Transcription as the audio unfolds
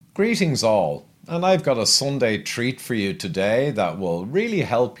Greetings all, and I've got a Sunday treat for you today that will really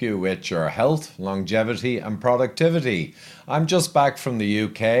help you with your health, longevity, and productivity. I'm just back from the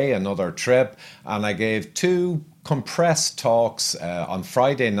UK, another trip, and I gave two compressed talks on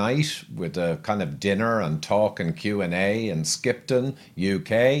Friday night with a kind of dinner and talk and Q&A in Skipton,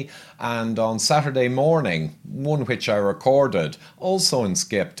 UK, and on Saturday morning, one which I recorded also in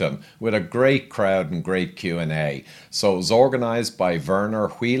Skipton with a great crowd and great Q&A. So it was organised by Werner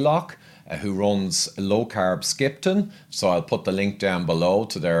Wheelock, who runs Low Carb Skipton. So I'll put the link down below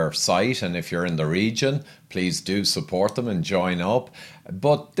to their site, and if you're in the region, please do support them and join up.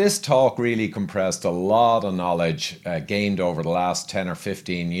 But this talk really compressed a lot of knowledge gained over the last 10 or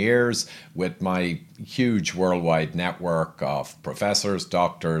 15 years with my huge worldwide network of professors,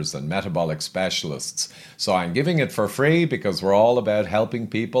 doctors, and metabolic specialists. So I'm giving it for free because we're all about helping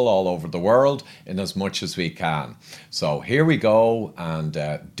people all over the world in as much as we can. So here we go,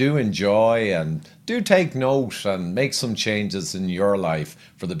 and do enjoy and do take note and make some changes in your life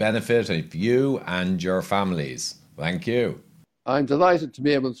for the benefit of you and your families. Thank you. I'm delighted to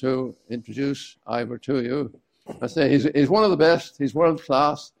be able to introduce Ivor to you. I say he's one of the best, he's world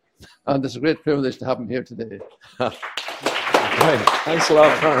class, and it's a great privilege to have him here today. Right. Thanks a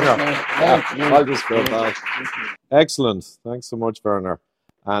lot, Werner. I'll just go back. Excellent. Thanks so much, Werner.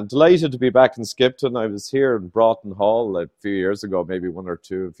 And delighted to be back in Skipton. I was here in Broughton Hall a few years ago, maybe one or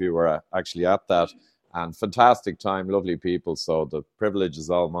two of you were actually at that. And fantastic time, lovely people, so the privilege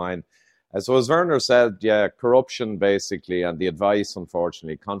is all mine. So as Werner said, yeah, corruption basically, and the advice,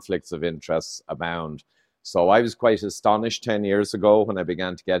 unfortunately, conflicts of interests abound. So I was quite astonished 10 years ago when I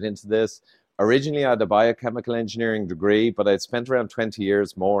began to get into this. Originally, I had a biochemical engineering degree, but I'd spent around 20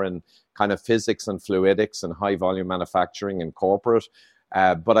 years more in kind of physics and fluidics and high volume manufacturing and corporate.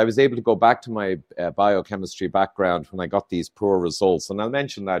 But I was able to go back to my biochemistry background when I got these poor results, and I'll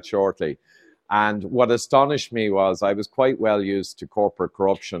mention that shortly. And what astonished me was I was quite well used to corporate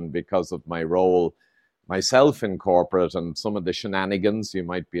corruption because of my role myself in corporate and some of the shenanigans you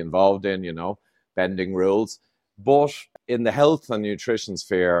might be involved in, you know, bending rules. But in the health and nutrition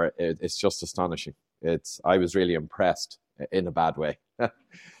sphere, it's just astonishing. I was really impressed in a bad way.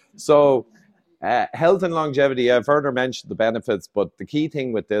 So health and longevity, Werner mentioned the benefits, but the key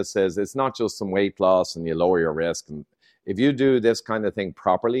thing with this is it's not just some weight loss and you lower your risk. And if you do this kind of thing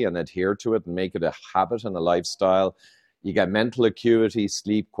properly and adhere to it and make it a habit and a lifestyle, you get mental acuity,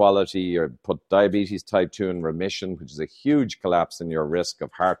 sleep quality, you put diabetes type 2 in remission, which is a huge collapse in your risk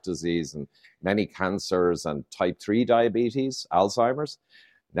of heart disease and many cancers and type 3 diabetes, Alzheimer's,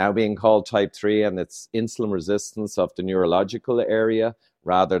 now being called type 3, and it's insulin resistance of the neurological area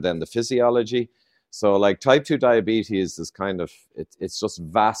rather than the physiology. So like type 2 diabetes is kind of, it's just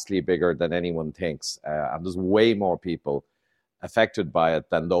vastly bigger than anyone thinks. And there's way more people affected by it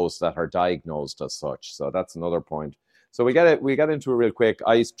than those that are diagnosed as such. So that's another point. So we got into it real quick.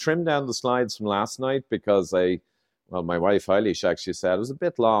 I trimmed down the slides from last night because my wife Eilish actually said it was a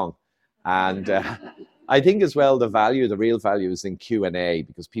bit long. And I think as well, the real value is in Q&A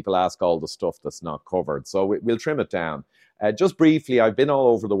because people ask all the stuff that's not covered. So we'll trim it down. Just briefly, I've been all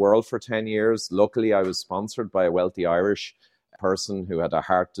over the world for 10 years. Luckily, I was sponsored by a wealthy Irish person who had a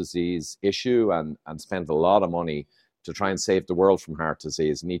heart disease issue and spent a lot of money to try and save the world from heart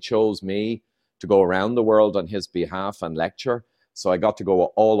disease. And he chose me to go around the world on his behalf and lecture. So I got to go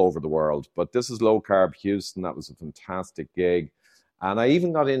all over the world. But this is Low Carb Houston. That was a fantastic gig. And I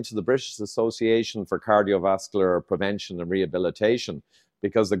even got into the British Association for Cardiovascular Prevention and Rehabilitation,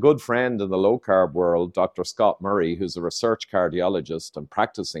 because a good friend in the low carb world, Dr. Scott Murray, who's a research cardiologist and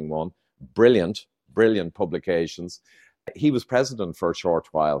practicing one, brilliant publications, he was president for a short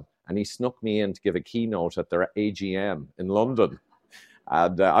while, and he snuck me in to give a keynote at their AGM in London.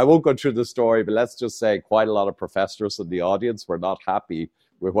 And I won't go through the story, but let's just say quite a lot of professors in the audience were not happy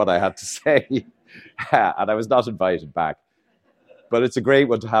with what I had to say, and I was not invited back. But it's a great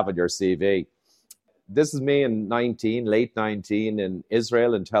one to have on your CV. This is me in late 19, in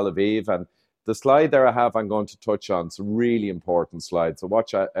Israel, in Tel Aviv. And the slide there I'm going to touch on. It's a really important slide. So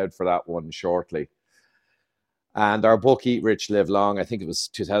watch out for that one shortly. And our book, Eat Rich, Live Long, I think it was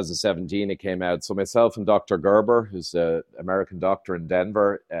 2017 it came out. So myself and Dr. Gerber, who's an American doctor in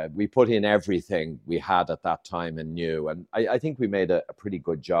Denver, we put in everything we had at that time and knew. And I think we made a pretty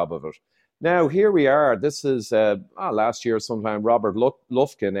good job of it. Now, here we are. This is last year sometime, Robert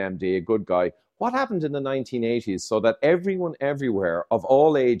Lufkin, MD, a good guy. What happened in the 1980s so that everyone everywhere of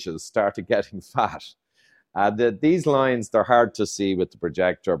all ages started getting fat? These lines, they're hard to see with the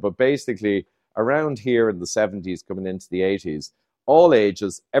projector, but basically around here in the 70s coming into the 80s, all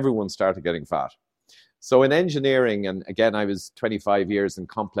ages, everyone started getting fat. So in engineering, and again, I was 25 years in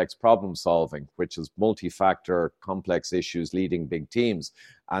complex problem solving, which is multi-factor complex issues leading big teams.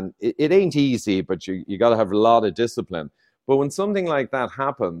 And it ain't easy, but you got to have a lot of discipline. But when something like that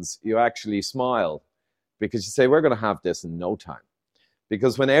happens, you actually smile because you say, we're going to have this in no time.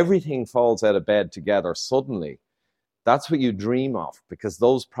 Because when everything falls out of bed together suddenly, that's what you dream of, because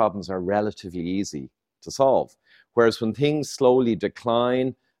those problems are relatively easy to solve. Whereas when things slowly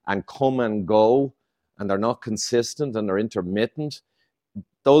decline and come and go, and they're not consistent and they're intermittent,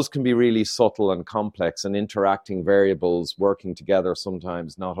 those can be really subtle and complex and interacting variables working together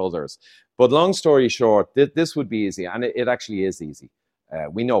sometimes, not others. But long story short, this would be easy, and it actually is easy.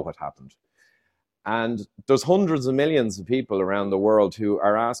 We know what happened. And there's hundreds of millions of people around the world who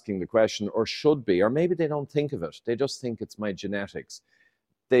are asking the question, or should be, or maybe they don't think of it. They just think it's my genetics.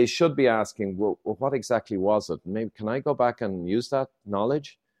 They should be asking, well, what exactly was it? Maybe can I go back and use that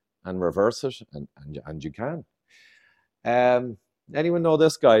knowledge and reverse it? And you can. Anyone know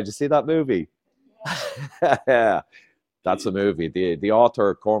this guy? Did you see that movie? Yeah, that's a movie. The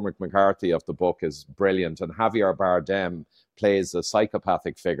author, Cormac McCarthy, of the book is brilliant, and Javier Bardem plays a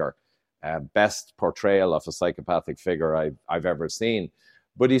psychopathic figure. Best portrayal of a psychopathic figure I've ever seen.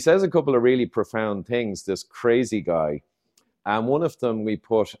 But he says a couple of really profound things, this crazy guy. And one of them we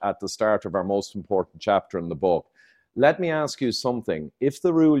put at the start of our most important chapter in the book. Let me ask you something. If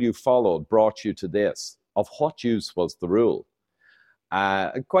the rule you followed brought you to this, of what use was the rule?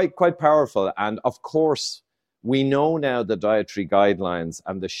 Quite powerful. And of course, we know now the dietary guidelines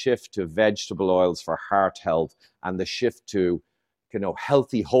and the shift to vegetable oils for heart health and the shift to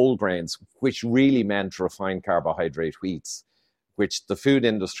healthy whole grains, which really meant refined carbohydrate wheats, which the food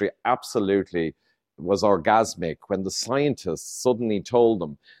industry absolutely was orgasmic when the scientists suddenly told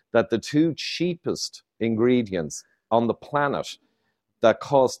them that the two cheapest ingredients on the planet that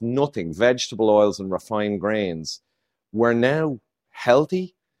cost nothing, vegetable oils and refined grains, were now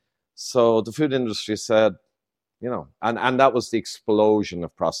healthy. So the food industry said, and that was the explosion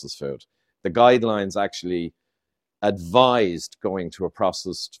of processed food. The guidelines actually advised going to a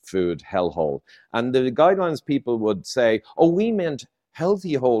processed food hellhole. And the guidelines people would say, we meant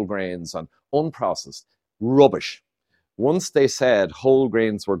healthy whole grains and unprocessed. Rubbish. Once they said whole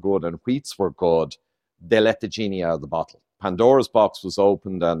grains were good and wheats were good, they let the genie out of the bottle. Pandora's box was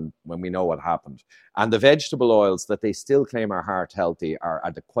opened, and when we know what happened. And the vegetable oils that they still claim are heart healthy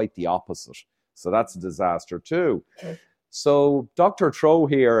are quite the opposite. So that's a disaster too. So Dr. Tro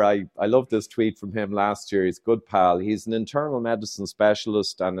here, I love this tweet from him last year. He's a good pal. He's an internal medicine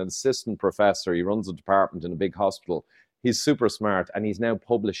specialist and an assistant professor. He runs a department in a big hospital. He's super smart, and he's now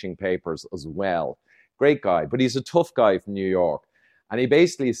publishing papers as well. Great guy, but he's a tough guy from New York. And he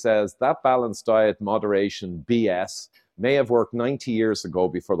basically says that balanced diet moderation BS may have worked 90 years ago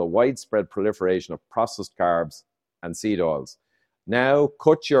before the widespread proliferation of processed carbs and seed oils. Now,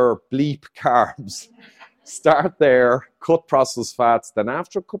 cut your bleep carbs. Start there, cut processed fats, then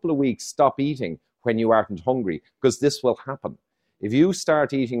after a couple of weeks, stop eating when you aren't hungry, because this will happen. If you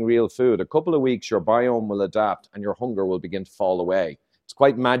start eating real food, a couple of weeks, your biome will adapt and your hunger will begin to fall away. It's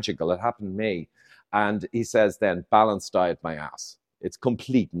quite magical. It happened to me. And he says then, balanced diet, my ass. It's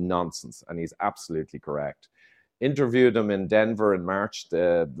complete nonsense, and he's absolutely correct. Interviewed him in Denver in March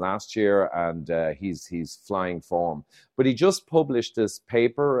last year, and he's flying form. But he just published this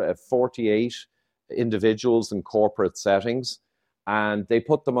paper, 48 individuals in corporate settings, and they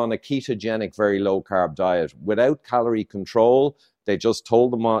put them on a ketogenic, very low-carb diet without calorie control. They just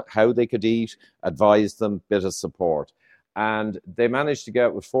told them how they could eat, advised them, bit of support. And they managed to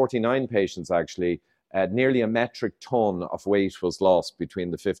get, with 49 patients actually, nearly a metric ton of weight was lost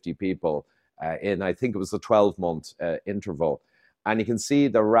between the 50 people in, I think it was a 12-month interval. And you can see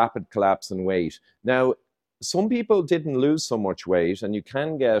the rapid collapse in weight. Now, some people didn't lose so much weight, and you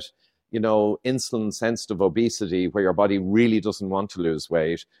can get, insulin-sensitive obesity where your body really doesn't want to lose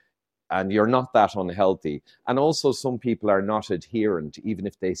weight, and you're not that unhealthy. And also some people are not adherent, even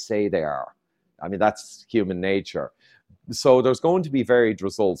if they say they are. I mean, that's human nature. So there's going to be varied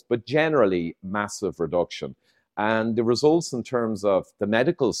results, but generally massive reduction. And the results in terms of the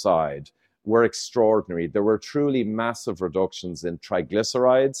medical side were extraordinary. There were truly massive reductions in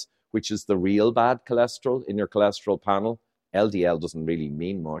triglycerides, which is the real bad cholesterol in your cholesterol panel. LDL doesn't really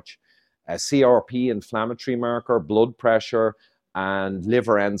mean much. CRP, inflammatory marker, blood pressure, and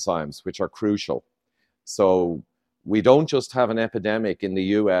liver enzymes, which are crucial. So we don't just have an epidemic in the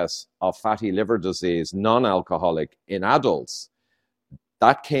US of fatty liver disease, non-alcoholic, in adults.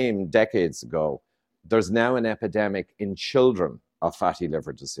 That came decades ago. There's now an epidemic in children of fatty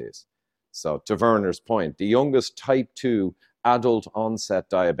liver disease. So to Werner's point, the youngest type 2 adult onset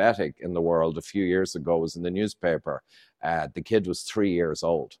diabetic in the world a few years ago was in the newspaper. The kid was 3 years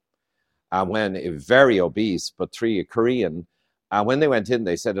old. And when very obese, but Korean, and when they went in,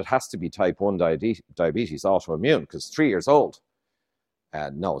 they said it has to be type 1 diabetes, autoimmune, because 3 years old.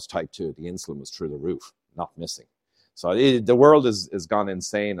 No, it's type 2. The insulin was through the roof, not missing. So the world is gone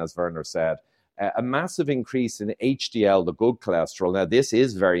insane, as Werner said. A massive increase in HDL, the good cholesterol. Now, this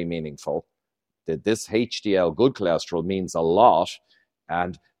is very meaningful. This HDL, good cholesterol, means a lot.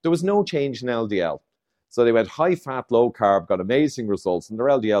 And there was no change in LDL. So they went high fat, low carb, got amazing results, and their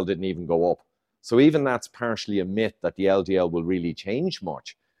LDL didn't even go up. So even that's partially a myth that the LDL will really change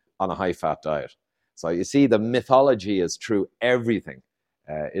much on a high fat diet. So you see, the mythology is through everything.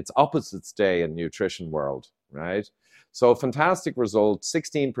 It's opposites day in nutrition world, right? So fantastic result,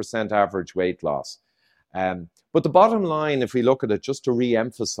 16% average weight loss. But the bottom line, if we look at it, just to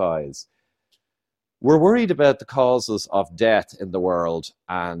re-emphasize, we're worried about the causes of death in the world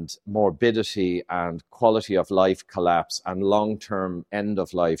and morbidity and quality of life collapse and long-term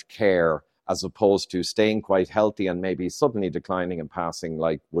end-of-life care, as opposed to staying quite healthy and maybe suddenly declining and passing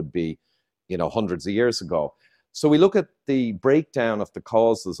like would be, hundreds of years ago. So we look at the breakdown of the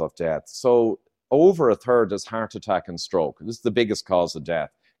causes of death. So over a third is heart attack and stroke. This is the biggest cause of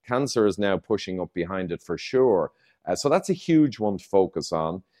death. Cancer is now pushing up behind it for sure. So that's a huge one to focus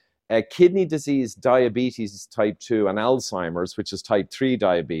on. Kidney disease, diabetes type 2, and Alzheimer's, which is type 3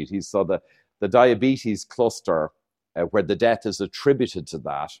 diabetes. So the diabetes cluster, where the death is attributed to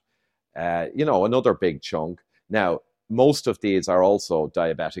that, another big chunk. Now, most of these are also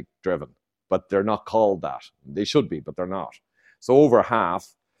diabetic driven, but they're not called that. They should be, but they're not. So over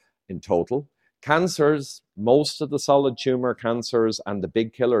half in total. Cancers, most of the solid tumor cancers and the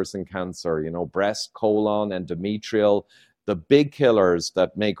big killers in cancer, breast, colon, endometrial, the big killers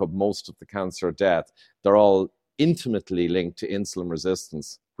that make up most of the cancer death, they're all intimately linked to insulin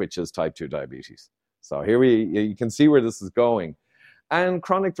resistance, which is type 2 diabetes. So here you can see where this is going. And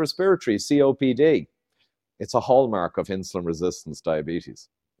chronic respiratory, COPD, it's a hallmark of insulin resistance diabetes.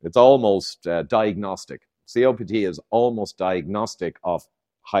 It's almost diagnostic. COPD is almost diagnostic of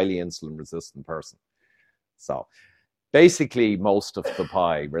highly insulin resistant person. So basically most of the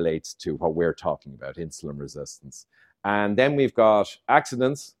pie relates to what we're talking about, insulin resistance. And then we've got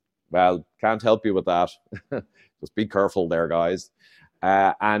accidents. Well, can't help you with that. Just be careful there, guys.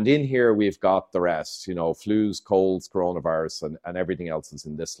 And in here, we've got the rest, flus, colds, coronavirus, and everything else is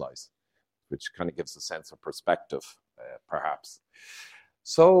in this slice, which kind of gives a sense of perspective, perhaps.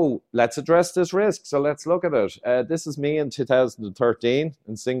 So let's address this risk. So let's look at it. This is me in 2013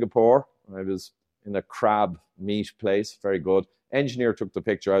 in Singapore. I was in a crab meat place, very good. Engineer took the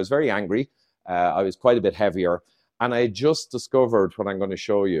picture. I was very angry. I was quite a bit heavier. And I just discovered what I'm going to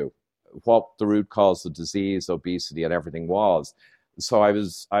show you, what the root cause of disease, obesity, and everything was. So I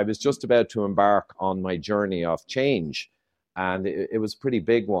was just about to embark on my journey of change, and it was a pretty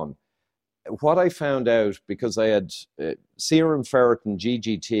big one. What I found out, because I had serum ferritin,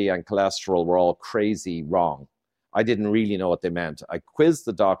 GGT, and cholesterol were all crazy wrong. I didn't really know what they meant. I quizzed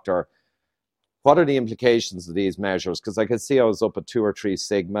the doctor. What are the implications of these measures? Because I could see I was up at 2 or 3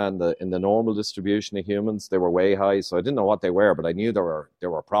 sigma in the normal distribution of humans. They were way high, so I didn't know what they were, but I knew they were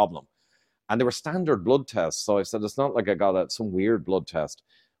a problem. And they were standard blood tests, so I said, it's not like I got some weird blood test.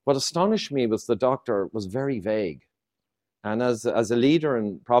 What astonished me was the doctor was very vague. And as a leader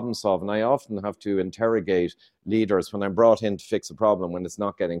in problem solving, I often have to interrogate leaders when I'm brought in to fix a problem when it's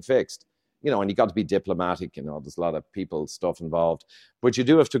not getting fixed. And you got to be diplomatic, there's a lot of people stuff involved. But you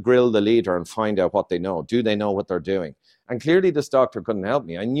do have to grill the leader and find out what they know. Do they know what they're doing? And clearly this doctor couldn't help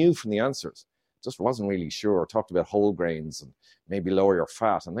me. I knew from the answers. Just wasn't really sure. Talked about whole grains and maybe lower your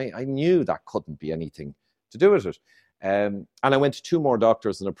fat. And I knew that couldn't be anything to do with it. And I went to 2 more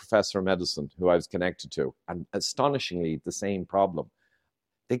doctors and a professor of medicine who I was connected to. And astonishingly, the same problem.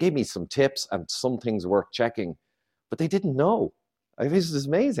 They gave me some tips and some things worth checking, but they didn't know. This is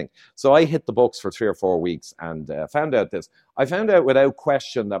amazing. So I hit the books for 3 or 4 weeks and found out this. I found out without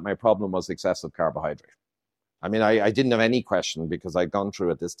question that my problem was excessive carbohydrate. I mean, I didn't have any question because I'd gone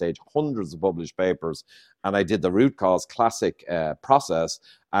through at this stage hundreds of published papers, and I did the root cause classic process,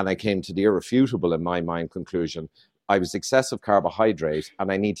 and I came to the irrefutable, in my mind, conclusion. I was excessive carbohydrate,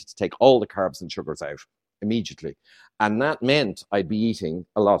 and I needed to take all the carbs and sugars out immediately. And that meant I'd be eating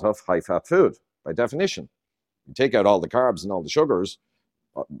a lot of high-fat food, by definition. You take out all the carbs and all the sugars,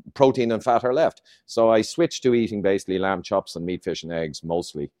 protein and fat are left. So I switched to eating basically lamb chops and meat, fish, and eggs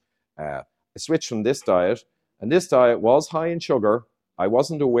mostly. I switched from this diet, and this diet was high in sugar. I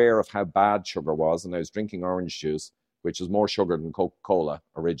wasn't aware of how bad sugar was, and I was drinking orange juice, which is more sugar than Coca-Cola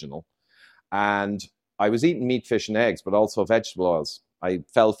original. And I was eating meat, fish, and eggs, but also vegetable oils. I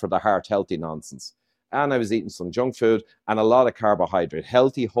fell for the heart healthy nonsense. And I was eating some junk food and a lot of carbohydrate,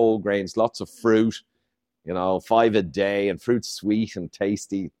 healthy whole grains, lots of fruit, 5 a day, and fruit's sweet and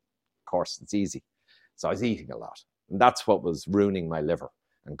tasty. Of course, it's easy. So I was eating a lot. And that's what was ruining my liver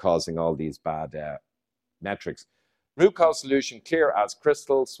and causing all these bad metrics. Root cause solution, clear as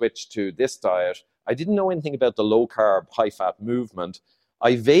crystal, switched to this diet. I didn't know anything about the low carb, high fat movement.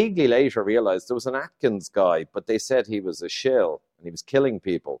 I vaguely later realized there was an Atkins guy, but they said he was a shill and he was killing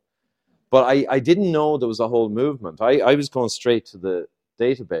people. But I didn't know there was a whole movement. I was going straight to the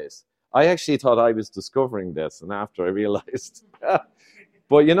database. I actually thought I was discovering this, and after I realized.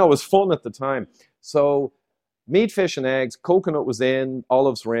 But, it was fun at the time. So meat, fish, and eggs, coconut was in,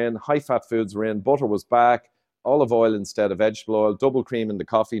 olives were in, high-fat foods were in, butter was back, olive oil instead of vegetable oil, double cream in the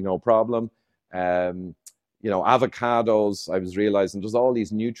coffee, no problem. Avocados, I was realizing there's all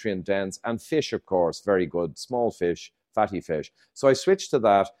these nutrient dense, and fish, of course, very good, small fish, fatty fish. So I switched to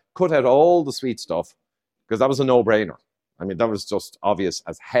that, cut out all the sweet stuff, because that was a no-brainer. I mean, that was just obvious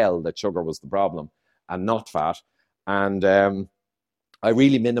as hell that sugar was the problem and not fat. And I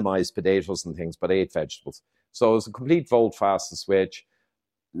really minimized potatoes and things, but ate vegetables. So it was a complete volte-face switch.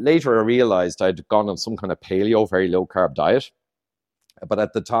 Later, I realized I'd gone on some kind of paleo, very low-carb diet. But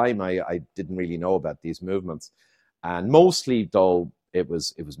at the time, I didn't really know about these movements. And mostly, though, it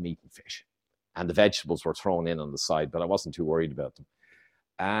was meat and fish. And the vegetables were thrown in on the side, but I wasn't too worried about them.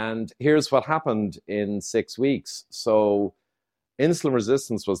 And here's what happened in 6 weeks. So insulin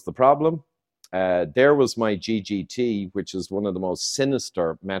resistance was the problem. There was my GGT, which is one of the most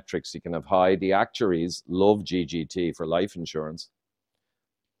sinister metrics you can have high. The actuaries love GGT for life insurance.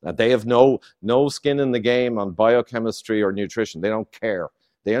 They have no skin in the game on biochemistry or nutrition. They don't care.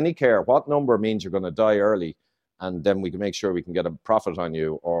 They only care what number means you're going to die early, and then we can make sure we can get a profit on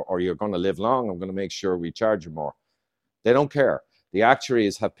you, or you're going to live long. I'm going to make sure we charge you more. They don't care. The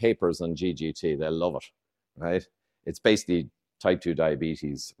actuaries have papers on GGT. They love it, right? It's basically type 2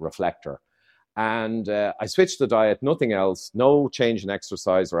 diabetes reflector. And I switched the diet, nothing else, no change in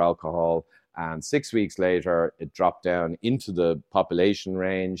exercise or alcohol. And 6 weeks later, it dropped down into the population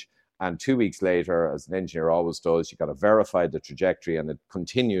range. And 2 weeks later, as an engineer always does, you got to verify the trajectory, and it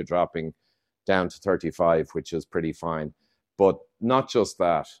continued dropping down to 35, which is pretty fine. But not just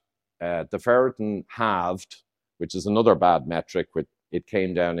that. The ferritin halved, which is another bad metric. It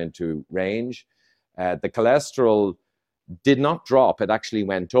came down into range. The cholesterol did not drop. It actually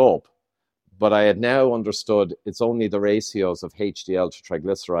went up. But I had now understood it's only the ratios of HDL to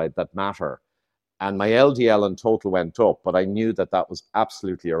triglyceride that matter. And my LDL in total went up, but I knew that was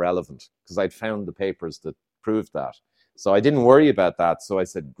absolutely irrelevant because I'd found the papers that proved that. So I didn't worry about that. So I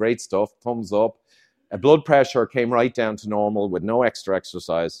said, great stuff, thumbs up. Blood pressure came right down to normal with no extra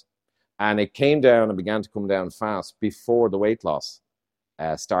exercise. And it came down and began to come down fast before the weight loss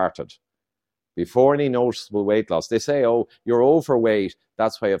started. Before any noticeable weight loss. They say, oh, you're overweight,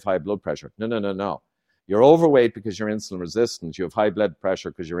 that's why you have high blood pressure. No. You're overweight because you're insulin resistant. You have high blood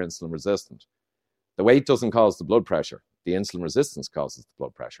pressure because you're insulin resistant. The weight doesn't cause the blood pressure. The insulin resistance causes the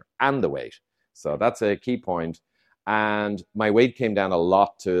blood pressure and the weight. So that's a key point. And my weight came down a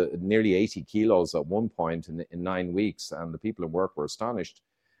lot to nearly 80 kilos at one point in 9 weeks. And the people in work were astonished.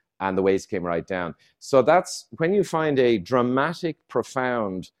 And the weights came right down. So that's when you find a dramatic,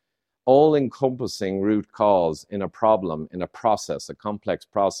 profound, all-encompassing root cause in a problem, in a process, a complex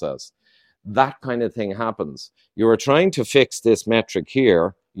process. That kind of thing happens. You were trying to fix this metric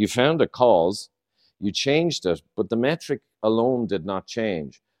here. You found a cause. You changed it, but the metric alone did not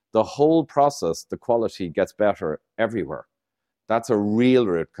change. The whole process, the quality gets better everywhere. That's a real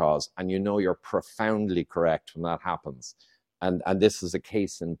root cause, and you're profoundly correct when that happens. And this is a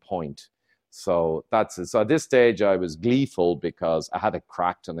case in point. So that's it. So at this stage, I was gleeful because I had it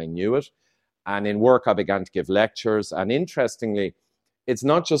cracked and I knew it. And in work, I began to give lectures. And interestingly, it's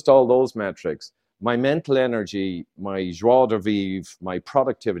not just all those metrics. My mental energy, my joie de vivre, my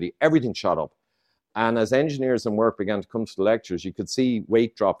productivity, everything shot up. And as engineers in work began to come to the lectures, you could see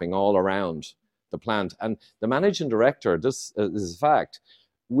weight dropping all around the plant. And the managing director, this is a fact,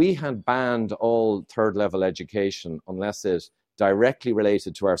 we had banned all third-level education unless it directly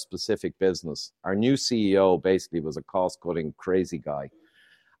related to our specific business. Our new CEO basically was a cost-cutting crazy guy.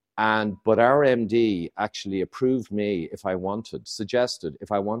 But our MD actually approved me suggested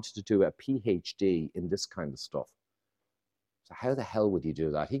if I wanted to do a PhD in this kind of stuff. So how the hell would he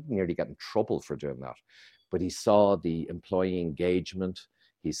do that? He nearly got in trouble for doing that. But he saw the employee engagement,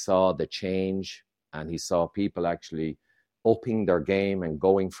 he saw the change, and he saw people actually upping their game and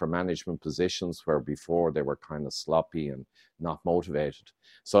going for management positions where before they were kind of sloppy and not motivated.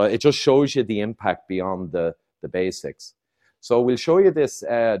 So it just shows you the impact beyond the basics. So we'll show you this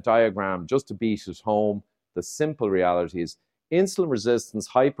diagram just to beat it home. The simple realities: insulin resistance,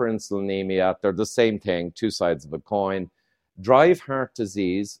 hyperinsulinemia, they're the same thing, two sides of a coin. Drive heart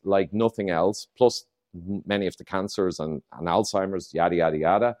disease like nothing else, plus many of the cancers and Alzheimer's, yada, yada,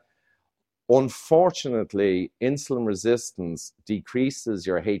 yada. Unfortunately, insulin resistance decreases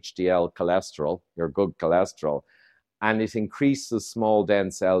your HDL cholesterol, your good cholesterol, and it increases small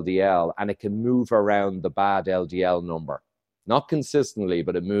dense LDL, and it can move around the bad LDL number. Not consistently,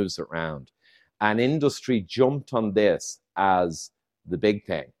 but it moves around. And industry jumped on this as the big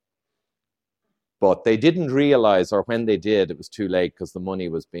thing. But they didn't realize, or when they did, it was too late because the money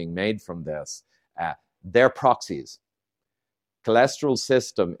was being made from this. They're proxies. Cholesterol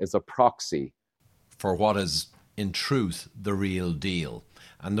system is a proxy for what is, in truth, the real deal.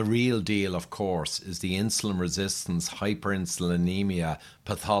 And the real deal, of course, is the insulin resistance, hyperinsulinemia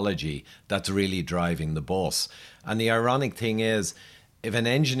pathology that's really driving the bus. And the ironic thing is, if an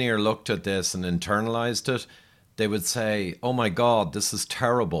engineer looked at this and internalized it, they would say, oh my God, this is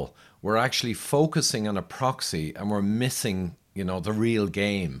terrible. We're actually focusing on a proxy and we're missing, the real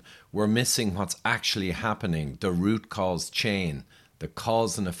game. We're missing what's actually happening, the root cause chain, the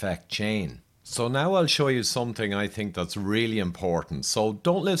cause and effect chain. So now I'll show you something I think that's really important. So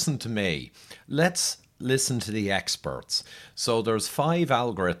don't listen to me. Let's listen to the experts. So there's 5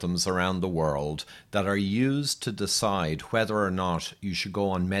 algorithms around the world that are used to decide whether or not you should go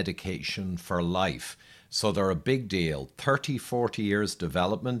on medication for life. So they're a big deal, 30, 40 years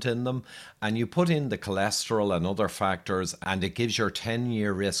development in them, and you put in the cholesterol and other factors and it gives your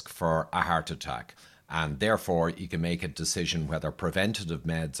 10-year risk for a heart attack. And therefore you can make a decision whether preventative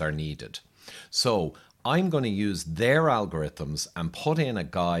meds are needed. So I'm going to use their algorithms and put in a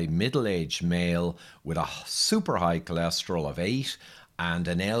guy, middle-aged male, with a super high cholesterol of 8 and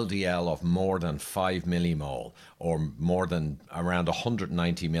an LDL of more than 5 millimole, or more than around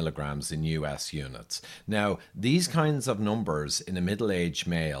 190 milligrams in US units. Now, these kinds of numbers in a middle-aged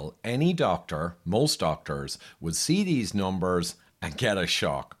male, any doctor, most doctors, would see these numbers and get a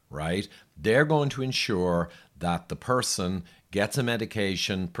shock, right? They're going to ensure that the person gets a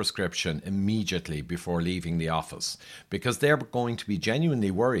medication prescription immediately before leaving the office, because they're going to be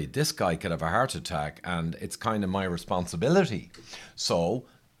genuinely worried this guy could have a heart attack and it's kind of my responsibility. So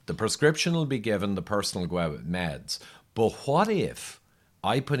the prescription will be given, the person will go out with meds. But what if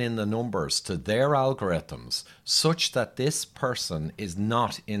I put in the numbers to their algorithms such that this person is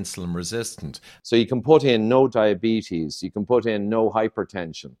not insulin resistant? So you can put in no diabetes, you can put in no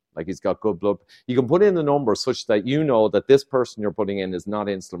hypertension, like he's got good blood. You can put in the numbers such that you know that this person you're putting in is not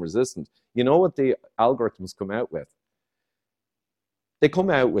insulin resistant. You know what the algorithms come out with? They come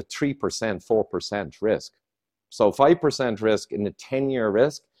out with 3%, 4% risk. So 5% risk in the 10-year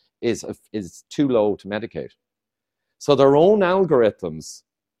risk is too low to medicate. So their own algorithms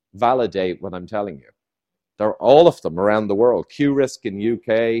validate what I'm telling you. They're all of them around the world. Q-Risk in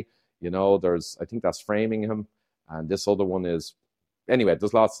UK, there's, I think that's Framingham, and this other one is, anyway,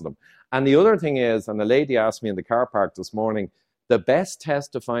 there's lots of them. And the other thing is, and the lady asked me in the car park this morning, the best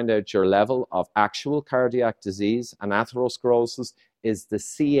test to find out your level of actual cardiac disease and atherosclerosis is the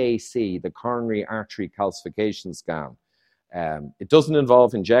CAC, the coronary artery calcification scan. It doesn't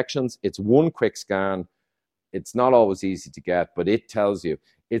involve injections. It's one quick scan. It's not always easy to get, but it tells you.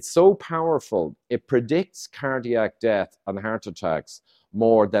 It's so powerful. It predicts cardiac death and heart attacks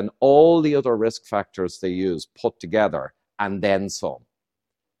more than all the other risk factors they use put together, and then some.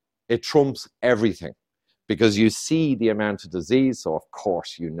 It trumps everything because you see the amount of disease, so of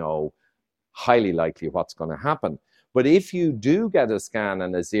course you know highly likely what's going to happen. But if you do get a scan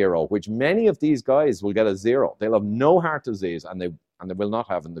and a 0, which many of these guys will get a 0, they'll have no heart disease, and they will not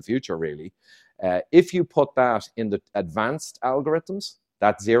have in the future, really. If you put that in the advanced algorithms,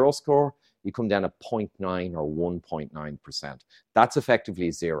 that 0 score, you come down at 0.9 or 1.9%. That's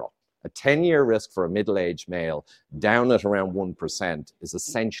effectively 0. A 10-year risk for a middle-aged male down at around 1% is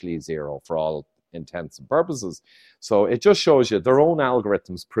essentially 0 for all intents and purposes. So it just shows you their own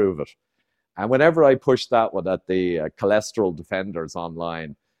algorithms prove it. And whenever I push that one at the cholesterol defenders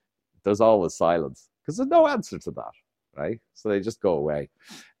online, there's always silence because there's no answer to that. Right? So they just go away.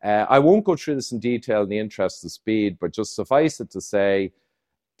 I won't go through this in detail in the interest of speed, but just suffice it to say,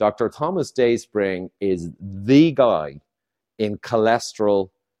 Dr. Thomas Dayspring is the guy in cholesterol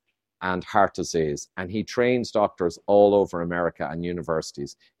and heart disease, and he trains doctors all over America and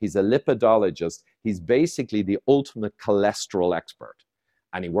universities. He's a lipidologist. He's basically the ultimate cholesterol expert,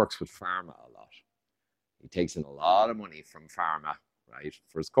 and he works with pharma a lot. He takes in a lot of money from pharma, right,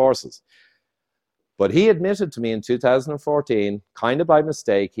 for his courses. But he admitted to me in 2014, kind of by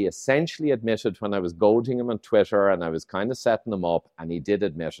mistake, he essentially admitted when I was goading him on Twitter and I was kind of setting him up, and he did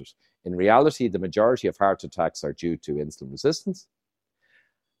admit it. In reality, the majority of heart attacks are due to insulin resistance.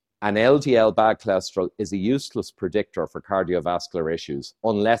 And LDL, bad cholesterol, is a useless predictor for cardiovascular issues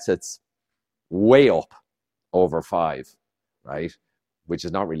unless it's way up over 5, right? Which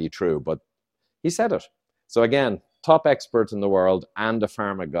is not really true, but he said it. So again, top expert in the world and a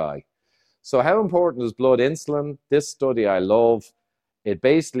pharma guy. So how important is blood insulin? This study I love. It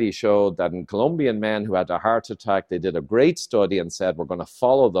basically showed that in Colombian men who had a heart attack, they did a great study and said, we're going to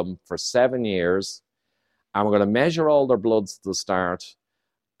follow them for 7 years, and we're going to measure all their bloods at the start,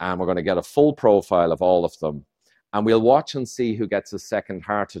 and we're going to get a full profile of all of them, and we'll watch and see who gets a second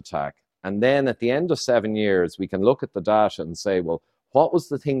heart attack. And then at the end of 7 years, we can look at the data and say, well, what was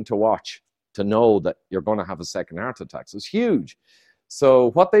the thing to watch to know that you're going to have a second heart attack? So it's huge.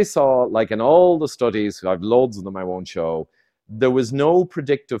 So what they saw, like in all the studies, I've loads of them I won't show, there was no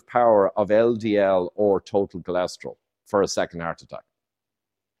predictive power of LDL or total cholesterol for a second heart attack.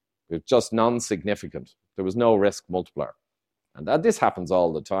 It was just non-significant. There was no risk multiplier. And this happens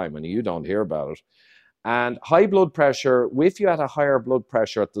all the time and you don't hear about it. And high blood pressure, if you had a higher blood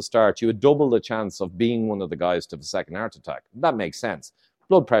pressure at the start, you would double the chance of being one of the guys to have a second heart attack. That makes sense.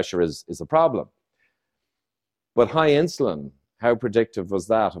 Blood pressure is a problem. But high insulin, how predictive was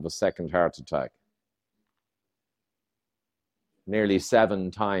that of a second heart attack? Nearly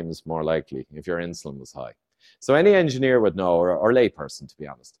 7 times more likely if your insulin was high. So any engineer would know, or layperson to be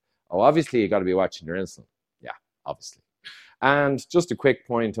honest, obviously you got to be watching your insulin. Yeah, obviously. And just a quick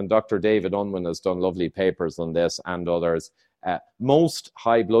point, and Dr. David Unwin has done lovely papers on this and others. Most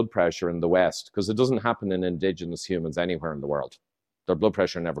high blood pressure in the West, because it doesn't happen in indigenous humans anywhere in the world, their blood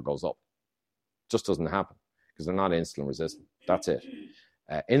pressure never goes up. It just doesn't happen because they're not insulin resistant. That's it.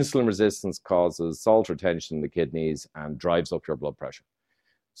 Insulin resistance causes salt retention in the kidneys and drives up your blood pressure.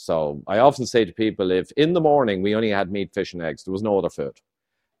 So I often say to people, if in the morning we only had meat, fish, and eggs, there was no other food,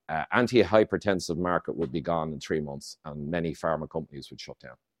 anti-hypertensive market would be gone in 3 months and many pharma companies would shut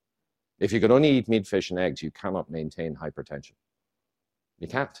down. If you could only eat meat, fish, and eggs, you cannot maintain hypertension. You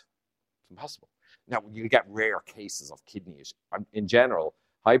can't. It's impossible. Now, you get rare cases of kidney issues. In general,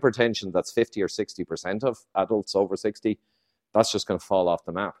 hypertension that's 50 or 60% of adults over 60, that's just going to fall off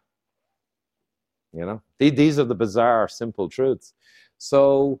the map. You know, these are the bizarre, simple truths.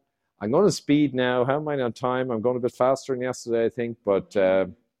 So I'm going to speed now. How am I on time? I'm going a bit faster than yesterday, I think, but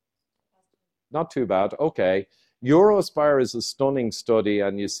not too bad. Okay. EuroAspire is a stunning study,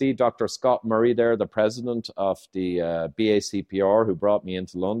 and you see Dr. Scott Murray there, the president of the BACPR, who brought me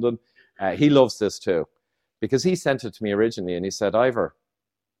into London. He loves this too, because he sent it to me originally, and he said, Ivor,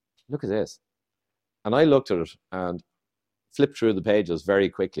 look at this. And I looked at it and flipped through the pages very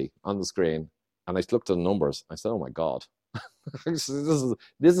quickly on the screen, and I looked at the numbers. I said, oh my God, this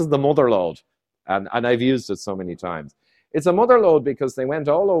is the mother lode, and I've used it so many times. It's a mother lode because they went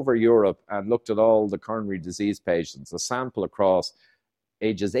all over Europe and looked at all the coronary disease patients, a sample across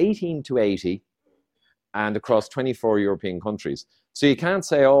ages 18 to 80 and across 24 European countries. So you can't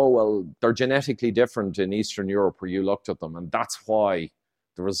say, oh, well, they're genetically different in Eastern Europe where you looked at them, and that's why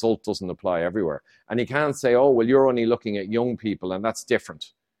the result doesn't apply everywhere. And you can't say, oh, well, you're only looking at young people, and that's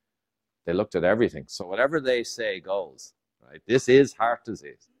different. They looked at everything. So whatever they say goes, right? This is heart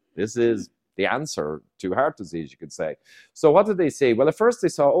disease. This is the answer to heart disease, you could say. So what did they say? Well, at first they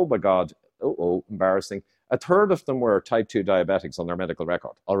saw, oh my God, embarrassing. A third of them were type 2 diabetics on their medical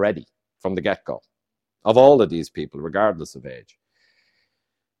record already from the get-go, of all of these people, regardless of age.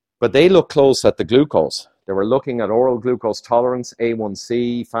 But they looked close at the glucose. They were looking at oral glucose tolerance,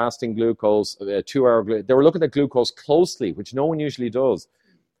 A1C, fasting glucose, 2-hour glucose. They were looking at glucose closely, which no one usually does.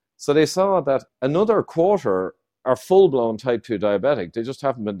 So they saw that another quarter are full-blown type 2 diabetic. They just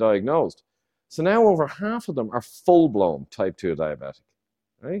haven't been diagnosed. So now over half of them are full-blown type 2 diabetic,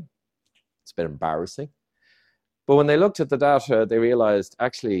 right? It's a bit embarrassing. But when they looked at the data, they realized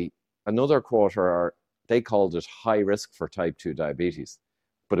actually another quarter are, they called it high risk for type 2 diabetes,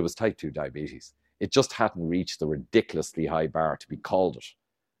 but it was type 2 diabetes. It just hadn't reached the ridiculously high bar to be called it,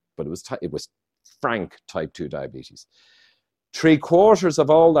 but it was frank type 2 diabetes. 3/4 of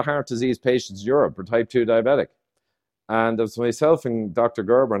all the heart disease patients in Europe are type 2 diabetic. And as myself and Dr.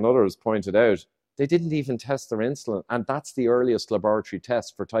 Gerber and others pointed out, they didn't even test their insulin. And that's the earliest laboratory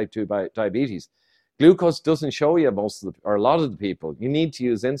test for type 2 diabetes. Glucose doesn't show you or a lot of the people. You need to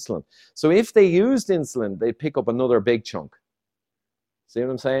use insulin. So if they used insulin, they'd pick up another big chunk. See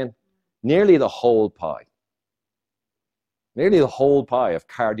what I'm saying? Nearly the whole pie. Nearly the whole pie of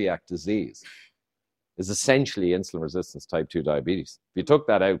cardiac disease is essentially insulin resistance type 2 diabetes. If you took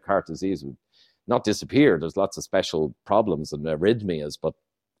that out, heart disease would not disappear. There's lots of special problems and arrhythmias, but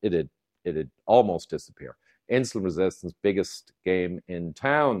it'd almost disappear. Insulin resistance, biggest game in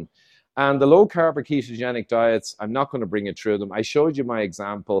town. And the low-carb or ketogenic diets, I'm not going to bring you through them. I showed you my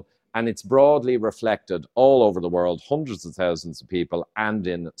example, and it's broadly reflected all over the world, hundreds of thousands of people, and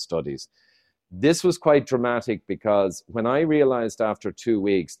in studies. This was quite dramatic because when I realized after 2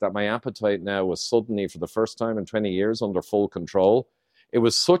 weeks that my appetite now was suddenly, for the first time in 20 years, under full control, it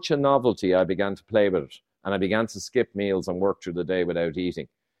was such a novelty, I began to play with it. And I began to skip meals and work through the day without eating.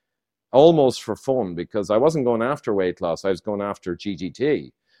 Almost for fun, because I wasn't going after weight loss, I was going after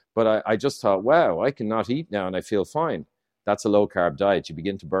GGT. But I just thought, wow, I can not eat now and I feel fine. That's a low-carb diet. You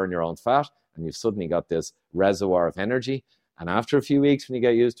begin to burn your own fat, and you've suddenly got this reservoir of energy. And after a few weeks, when you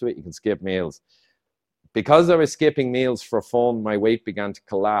get used to it, you can skip meals. Because I was skipping meals for fun, my weight began to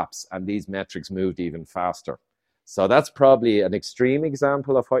collapse, and these metrics moved even faster. So that's probably an extreme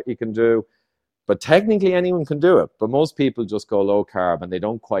example of what you can do. But technically, anyone can do it. But most people just go low-carb, and they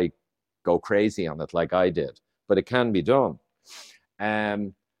don't quite go crazy on it like I did. But it can be done.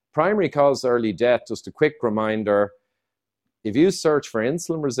 Primary cause early death, just a quick reminder, if you search for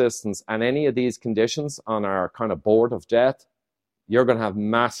insulin resistance and any of these conditions on our kind of board of death, you're going to have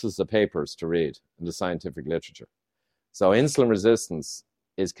masses of papers to read in the scientific literature. So insulin resistance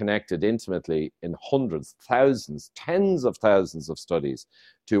is connected intimately in hundreds, thousands, tens of thousands of studies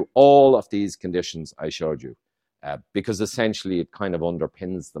to all of these conditions I showed you, because essentially it kind of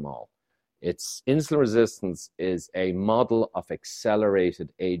underpins them all. Insulin resistance is a model of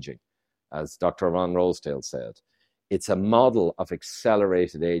accelerated aging, as Dr. Von Rosedale said. It's a model of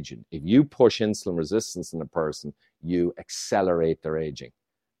accelerated aging. If you push insulin resistance in a person, you accelerate their aging,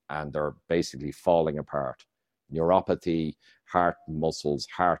 and they're basically falling apart. Neuropathy, heart muscles,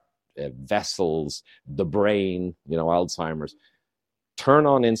 heart vessels, the brain, Alzheimer's. Turn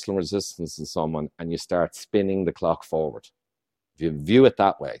on insulin resistance in someone, and you start spinning the clock forward. If you view it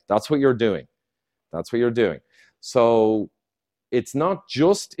that way, that's what you're doing. That's what you're doing. So it's not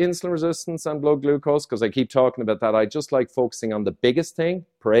just insulin resistance and blood glucose, because I keep talking about that. I just like focusing on the biggest thing,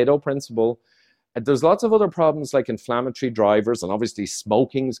 Pareto principle. And there's lots of other problems like inflammatory drivers, and obviously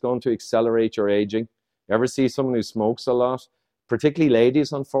smoking is going to accelerate your aging. You ever see someone who smokes a lot? Particularly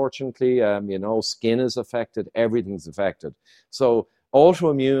ladies, unfortunately, skin is affected, everything's affected. So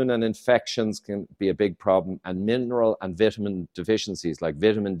autoimmune and infections can be a big problem, and mineral and vitamin deficiencies like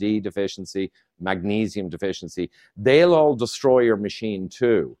vitamin D deficiency, magnesium deficiency, they'll all destroy your machine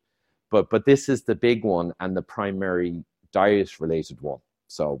too. But this is the big one and the primary diet-related one.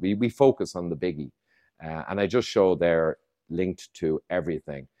 So we focus on the biggie. And I just show there linked to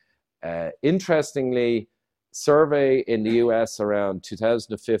everything. Interestingly, survey in the US around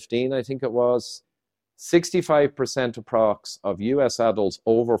 2015, I think it was, 65% approx of US adults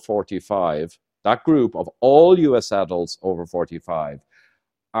over 45, that group of all US adults over 45,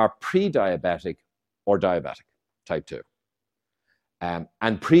 are pre-diabetic or diabetic, type 2. And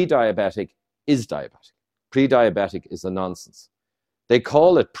pre-diabetic is diabetic. Pre-diabetic is a nonsense. They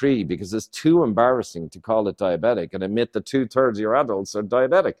call it pre because it's too embarrassing to call it diabetic and admit that 2/3 of your adults are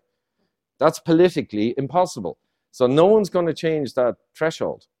diabetic. That's politically impossible. So no one's going to change that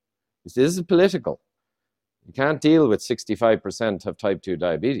threshold. This is political. You can't deal with 65% have type 2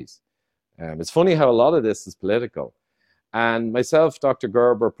 diabetes. It's funny how a lot of this is political. And myself, Dr.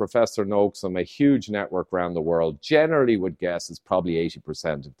 Gerber, Professor Noakes, and my huge network around the world generally would guess it's probably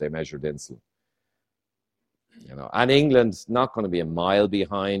 80% if they measured insulin. And England's not going to be a mile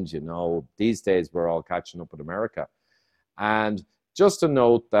behind, These days we're all catching up with America. And just to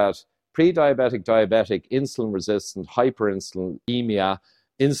note that pre-diabetic, diabetic, insulin-resistant, hyperinsulinemia,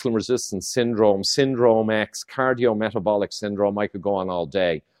 insulin-resistant syndrome, syndrome X, cardiometabolic syndrome, I could go on all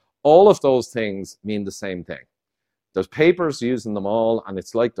day. All of those things mean the same thing. There's papers using them all, and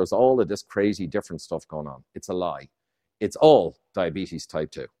it's like there's all of this crazy different stuff going on. It's a lie. It's all diabetes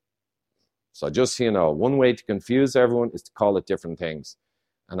type 2. So just so you know, one way to confuse everyone is to call it different things,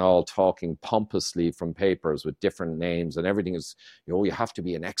 and all talking pompously from papers with different names, and everything is, you have to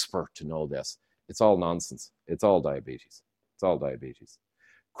be an expert to know this. It's all nonsense. It's all diabetes. It's all diabetes.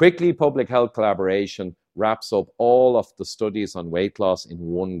 Quickly, public health collaboration wraps up all of the studies on weight loss in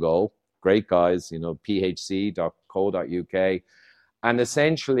one go. Great guys, phc.co.uk. And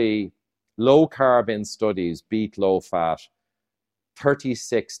essentially, low carb in studies beat low fat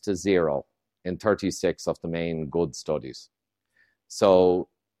 36-0 in 36 of the main good studies. So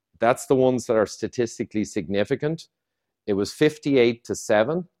that's the ones that are statistically significant. It was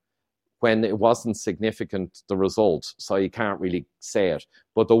 58-7 when it wasn't significant, the result, so you can't really say it.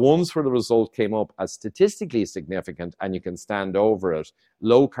 But the ones where the result came up as statistically significant and you can stand over it,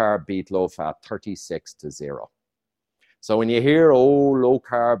 low carb beat low fat 36-0. So when you hear, oh, low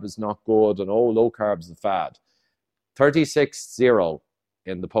carb is not good and oh, low carb is a fad, 36-0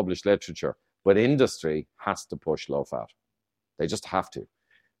 in the published literature, but industry has to push low fat. They just have to,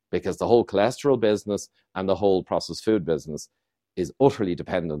 because the whole cholesterol business and the whole processed food business is utterly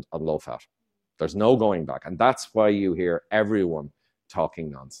dependent on low fat. There's no going back. And that's why you hear everyone talking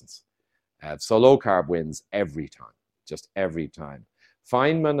nonsense. So low carb wins every time, just every time.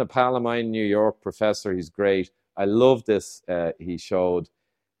 Feynman, a pal of mine in New York, professor, he's great. I love this. He showed,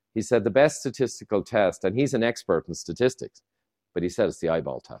 he said the best statistical test, and he's an expert in statistics, but he said it's the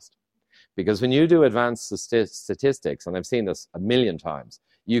eyeball test. Because when you do advanced statistics, and I've seen this a million times,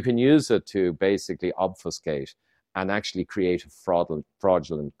 you can use it to basically obfuscate and actually create a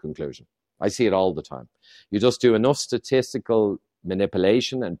fraudulent conclusion. I see it all the time. You just do enough statistical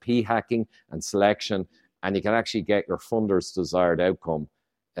manipulation and p-hacking and selection, and you can actually get your funder's desired outcome,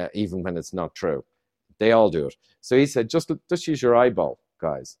 even when it's not true. They all do it. So he said, just use your eyeball,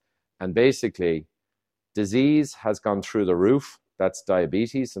 guys. And basically, disease has gone through the roof. That's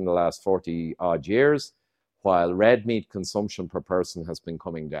diabetes in the last 40 odd years, while red meat consumption per person has been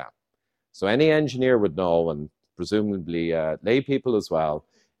coming down. So any engineer would know, and presumably lay people as well,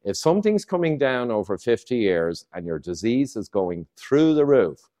 if something's coming down over 50 years and your disease is going through the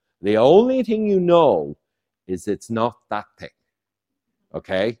roof, the only thing you know is it's not that thing.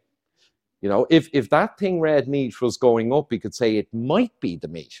 Okay? You know, if that thing, red meat, was going up, you could say it might be the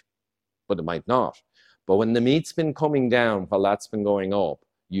meat, but it might not. But when the meat's been coming down while that's been going up,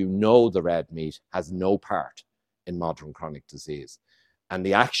 you know the red meat has no part in modern chronic disease. And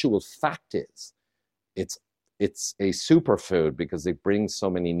the actual fact is, it's a superfood because it brings so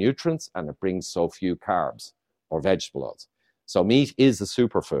many nutrients and it brings so few carbs or vegetable oils. So meat is a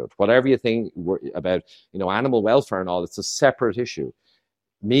superfood. Whatever you think about, you know, animal welfare and all, it's a separate issue.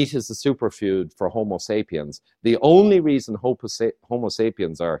 Meat is a superfood for Homo sapiens. The only reason Homo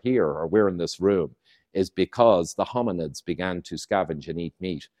sapiens are here, or we're in this room, is because the hominids began to scavenge and eat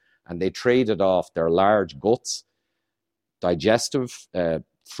meat. And they traded off their large guts, digestive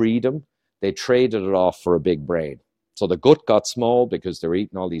freedom. They traded it off for a big brain. So the gut got small because they were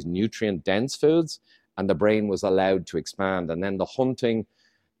eating all these nutrient-dense foods, and the brain was allowed to expand. And then the hunting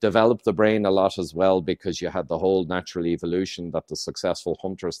developed the brain a lot as well, because you had the whole natural evolution that the successful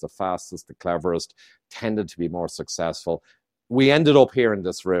hunters, the fastest, the cleverest, tended to be more successful. We ended up here in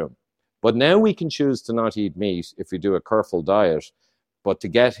this room. But now we can choose to not eat meat if we do a careful diet. But to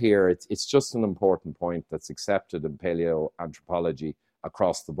get here, it's just an important point that's accepted in paleoanthropology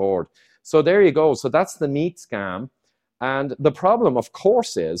across the board. So there you go. So that's the meat scam. And the problem, of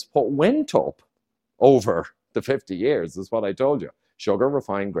course, is what went up over the 50 years is what I told you. Sugar,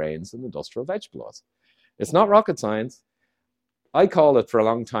 refined grains, and industrial vegetable oils. It's not rocket science. I call it for a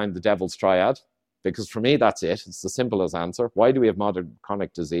long time the devil's triad, because for me, that's it. It's the simplest answer. Why do we have modern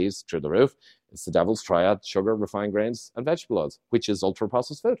chronic disease through the roof? It's the devil's triad: sugar, refined grains, and vegetable oils, which is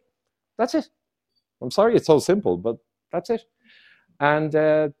ultra-processed food. That's it. I'm sorry it's so simple, but that's it. And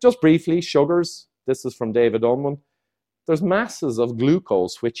just briefly, sugars. This is from David Unwin. There's masses of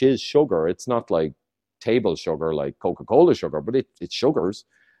glucose, which is sugar. It's not like table sugar, like Coca-Cola sugar, but it's sugars.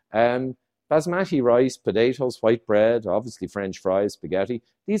 Basmati rice, potatoes, white bread, obviously French fries, spaghetti.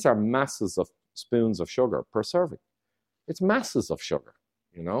 These are masses of spoons of sugar per serving. It's masses of sugar,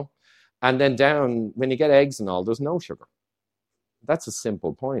 you know. And then down, when you get eggs and all, there's no sugar. That's a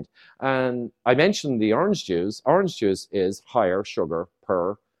simple point. And I mentioned the orange juice. Orange juice is higher sugar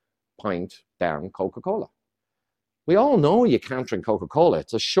per pint than Coca-Cola. We all know you can't drink Coca-Cola.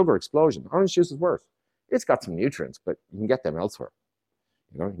 It's a sugar explosion. Orange juice is worse. It's got some nutrients, but you can get them elsewhere.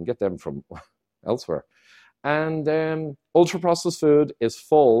 You know, you can get them from elsewhere. And ultra-processed food is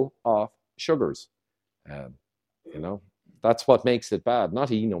full of sugars. You know, that's what makes it bad,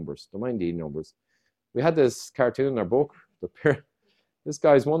 not E numbers. Don't mind the E numbers. We had this cartoon in our book. This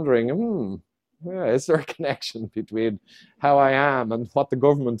guy's wondering, is there a connection between how I am and what the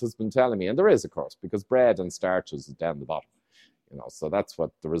government has been telling me? And there is, of course, because bread and starches is down the bottom. You know, so that's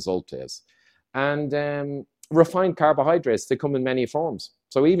what the result is. And refined carbohydrates, they come in many forms.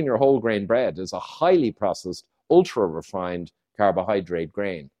 So even your whole grain bread is a highly processed, ultra-refined carbohydrate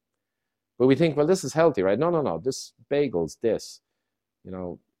grain. But we think, well, this is healthy, right? No. This bagels, this, you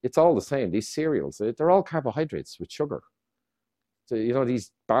know, it's all the same. These cereals, they're all carbohydrates with sugar. So, you know,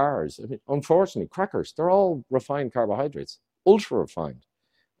 these bars, I mean, unfortunately, crackers, they're all refined carbohydrates, ultra-refined.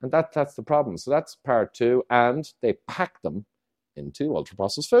 And that's the problem. So that's part two. And they pack them into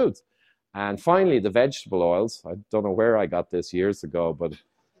ultra-processed foods. And finally, the vegetable oils. I don't know where I got this years ago, but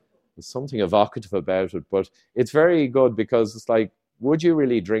there's something evocative about it. But it's very good because it's like, would you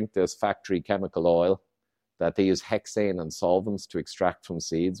really drink this factory chemical oil that they use hexane and solvents to extract from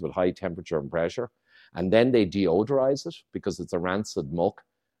seeds with high temperature and pressure? And then they deodorize it because it's a rancid muck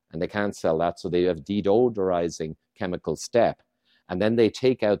and they can't sell that. So they have deodorizing chemical step. And then they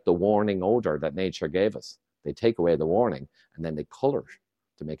take out the warning odor that nature gave us. They take away the warning and then they color it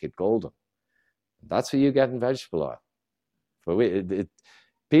to make it golden. That's what you get in vegetable oil. So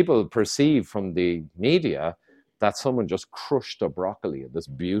people perceive from the media that someone just crushed a broccoli and this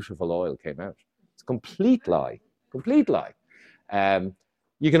beautiful oil came out. It's a complete lie, complete lie.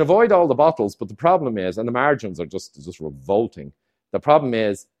 You can avoid all the bottles, but the problem is, and the margins are just revolting. The problem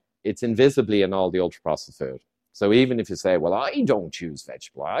is it's invisibly in all the ultra-processed food. So even if you say, well, I don't use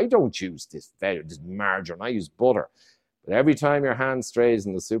vegetable, I don't use this margarine, I use butter. But every time your hand strays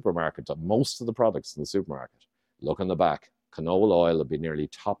in the supermarket, to most of the products in the supermarket, look on the back. Canola oil will be nearly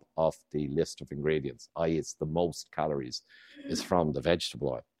top of the list of ingredients, i.e. it's the most calories, is from the vegetable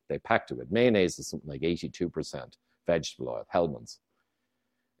oil. They packed it with mayonnaise is something like 82% vegetable oil, Hellmann's.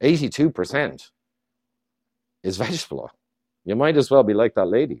 82% is vegetable oil. You might as well be like that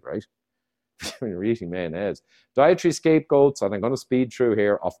lady, right? When you're eating mayonnaise. Dietary scapegoats, and I'm going to speed through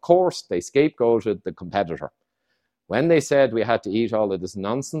here. Of course, they scapegoated the competitor. When they said we had to eat all of this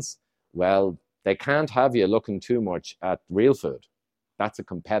nonsense, well, they can't have you looking too much at real food. That's a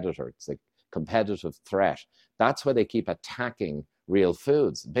competitor. It's a competitive threat. That's why they keep attacking real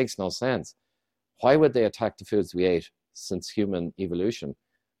foods. It makes no sense. Why would they attack the foods we ate since human evolution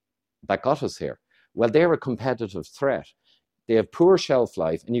that got us here? Well, they're a competitive threat. They have poor shelf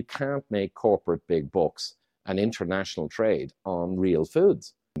life, and you can't make corporate big bucks and international trade on real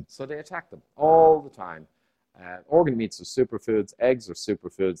foods. So they attack them all the time. Organ meats are superfoods, eggs are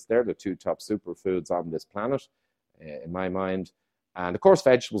superfoods. They're the two top superfoods on this planet, in my mind. And of course,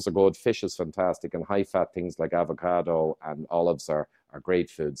 vegetables are good. Fish is fantastic, and high-fat things like avocado and olives are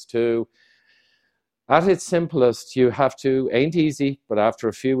great foods too. At its simplest, you have to, ain't easy, but after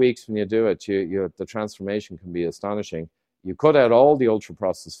a few weeks when you do it, the transformation can be astonishing. You cut out all the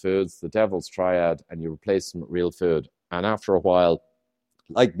ultra-processed foods, the devil's triad, and you replace them with real food. And after a while,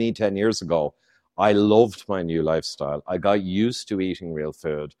 like me 10 years ago, I loved my new lifestyle. I got used to eating real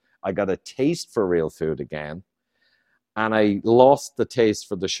food. I got a taste for real food again. And I lost the taste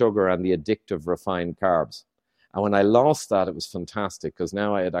for the sugar and the addictive refined carbs. And when I lost that, it was fantastic because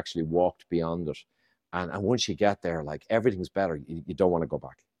now I had actually walked beyond it. And once you get there, like everything's better. You don't want to go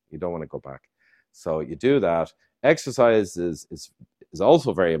back. You don't want to go back. So you do that. Exercise is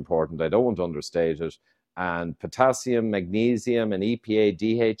also very important. I don't want to understate it. And potassium, magnesium, and EPA,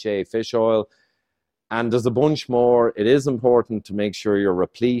 DHA, fish oil. And there's a bunch more. It is important to make sure you're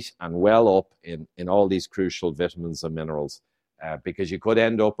replete and well up in all these crucial vitamins and minerals because you could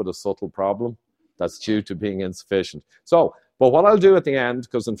end up with a subtle problem that's due to being insufficient. So, but what I'll do at the end,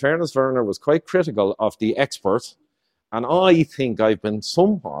 because in fairness, Werner was quite critical of the expert, and I think I've been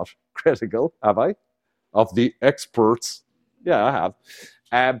somewhat critical, have I, of the experts? Yeah, I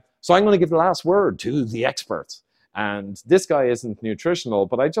have. So I'm going to give the last word to the experts. And this guy isn't nutritional,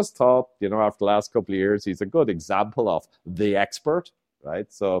 but I just thought, after the last couple of years, he's a good example of the expert, right?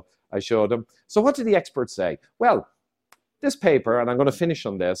 So I showed him. So what did the expert say? Well, this paper, and I'm going to finish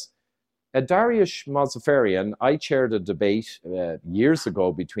on this, Dariush Mozaffarian, I chaired a debate years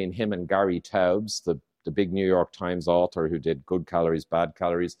ago between him and Gary Taubes, the big New York Times author who did Good Calories, Bad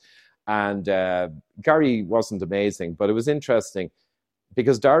Calories. And Gary wasn't amazing, but it was interesting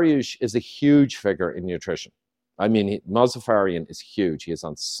because Dariush is a huge figure in nutrition. I mean, Mozaffarian is huge. He is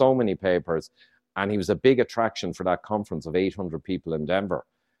on so many papers, and he was a big attraction for that conference of 800 people in Denver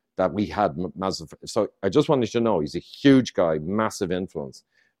that we had. So I just wanted you to know he's a huge guy, massive influence,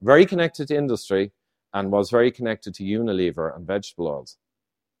 very connected to industry, and was very connected to Unilever and vegetable oils.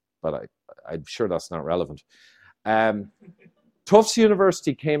 But I'm sure that's not relevant. Tufts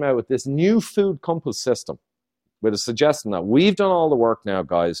University came out with this new food compass system with a suggestion that we've done all the work now,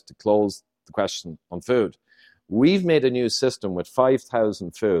 guys, to close the question on food. We've made a new system with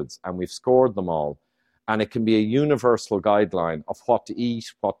 5,000 foods, and we've scored them all. And it can be a universal guideline of what to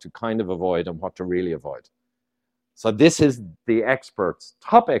eat, what to kind of avoid, and what to really avoid. So this is the experts,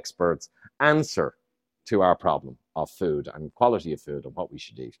 top experts' answer to our problem of food and quality of food and what we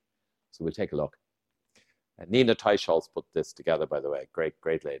should eat. So we'll take a look. Nina Teicholz put this together, by the way. Great,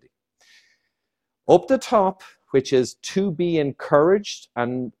 great lady. Up the top, which is to be encouraged,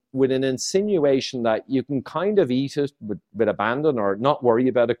 and with an insinuation that you can kind of eat it with abandon or not worry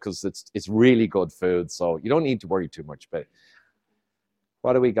about it because it's really good food. So you don't need to worry too much about it.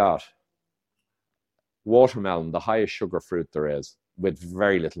 What do we got? Watermelon, the highest sugar fruit there is, with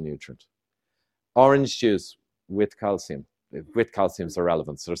very little nutrient. Orange juice with calcium. With calcium's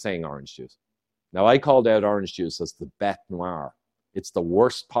irrelevant, so they're saying orange juice. Now, I called out orange juice as the bête noire. It's the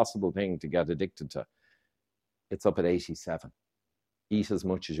worst possible thing to get addicted to. It's up at 87. Eat as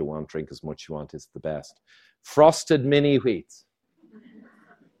much as you want, drink as much as you want. It's the best. Frosted mini wheats.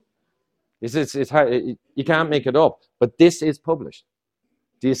 You can't make it up, but this is published.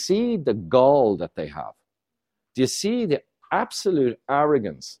 Do you see the gall that they have? Do you see the absolute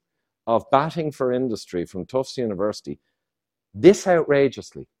arrogance of batting for industry from Tufts University? This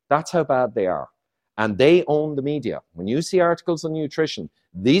outrageously. That's how bad they are. And they own the media. When you see articles on nutrition,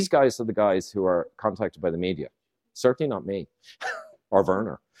 these guys are the guys who are contacted by the media. Certainly not me or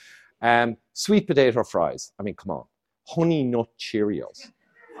Werner. Sweet potato fries. I mean, come on. Honey nut Cheerios.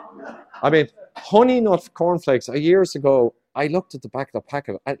 I mean, honey nut cornflakes. Years ago, I looked at the back of the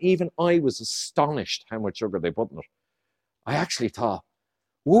packet, and even I was astonished how much sugar they put in it. I actually thought,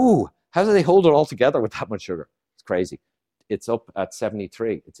 woo, how do they hold it all together with that much sugar? It's crazy. It's up at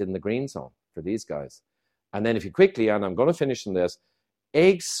 73. It's in the green zone for these guys. And then if you quickly, and I'm going to finish on this,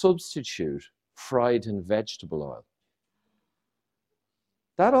 egg substitute fried in vegetable oil.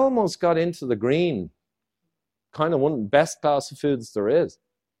 That almost got into the green, kind of one of the best class of foods there is.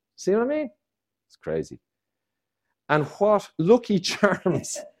 See what I mean? It's crazy. And what Lucky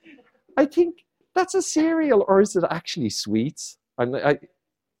Charms, I think that's a cereal, or is it actually sweets?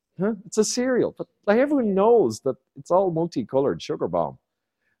 It's a cereal, but like everyone knows that it's all multicolored sugar bomb.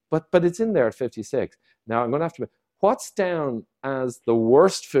 But it's in there at 56. Now I'm going to have to, what's down as the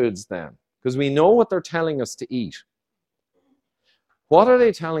worst foods then? Because we know what they're telling us to eat. What are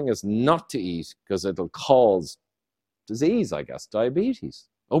they telling us not to eat? Because it'll cause disease, I guess, diabetes,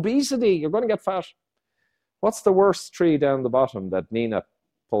 obesity, you're going to get fat. What's the worst tree down the bottom that Nina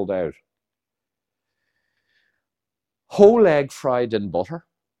pulled out? Whole egg fried in butter,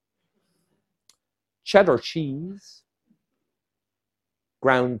 cheddar cheese,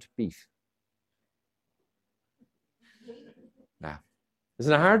 ground beef. Now,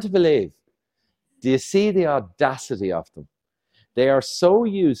 isn't it hard to believe? Do you see the audacity of them? They are so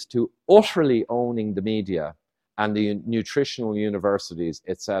used to utterly owning the media and the nutritional universities,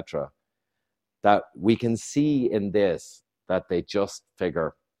 etc., that we can see in this that they just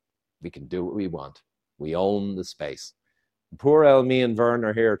figure we can do what we want. We own the space. Poor me and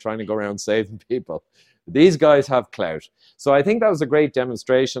Werner here trying to go around saving people. These guys have clout. So I think that was a great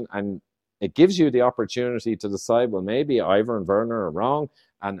demonstration, and it gives you the opportunity to decide, well, maybe Ivor and Werner are wrong,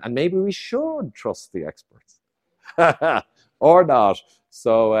 and maybe we should trust the experts. Or not.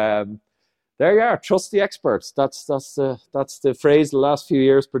 So there you are, trust the experts. That's the phrase the last few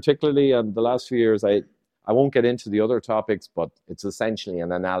years particularly, and the last few years I won't get into the other topics, but it's essentially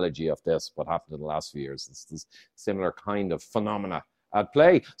an analogy of this, what happened in the last few years. It's this similar kind of phenomena at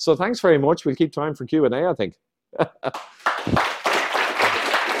play. So thanks very much. We'll keep time for Q&A, I think.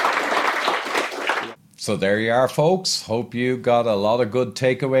 So there you are, folks. Hope you got a lot of good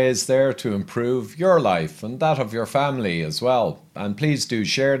takeaways there to improve your life and that of your family as well. And please do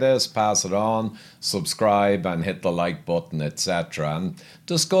share this, pass it on, subscribe and hit the like button, etc. And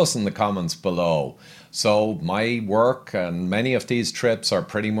discuss in the comments below. So my work and many of these trips are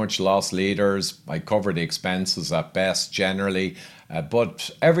pretty much loss leaders. I cover the expenses at best generally. But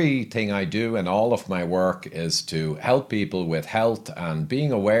everything I do in all of my work is to help people with health and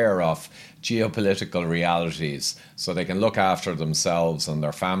being aware of geopolitical realities so they can look after themselves and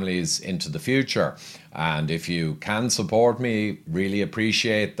their families into the future. And if you can support me, really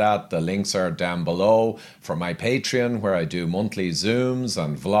appreciate that. The links are down below for my Patreon, where I do monthly Zooms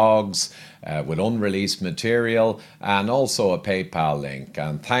and vlogs with unreleased material, and also a PayPal link.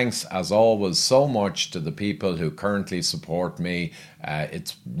 And thanks as always so much to the people who currently support me.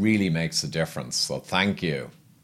 It really makes a difference. So thank you.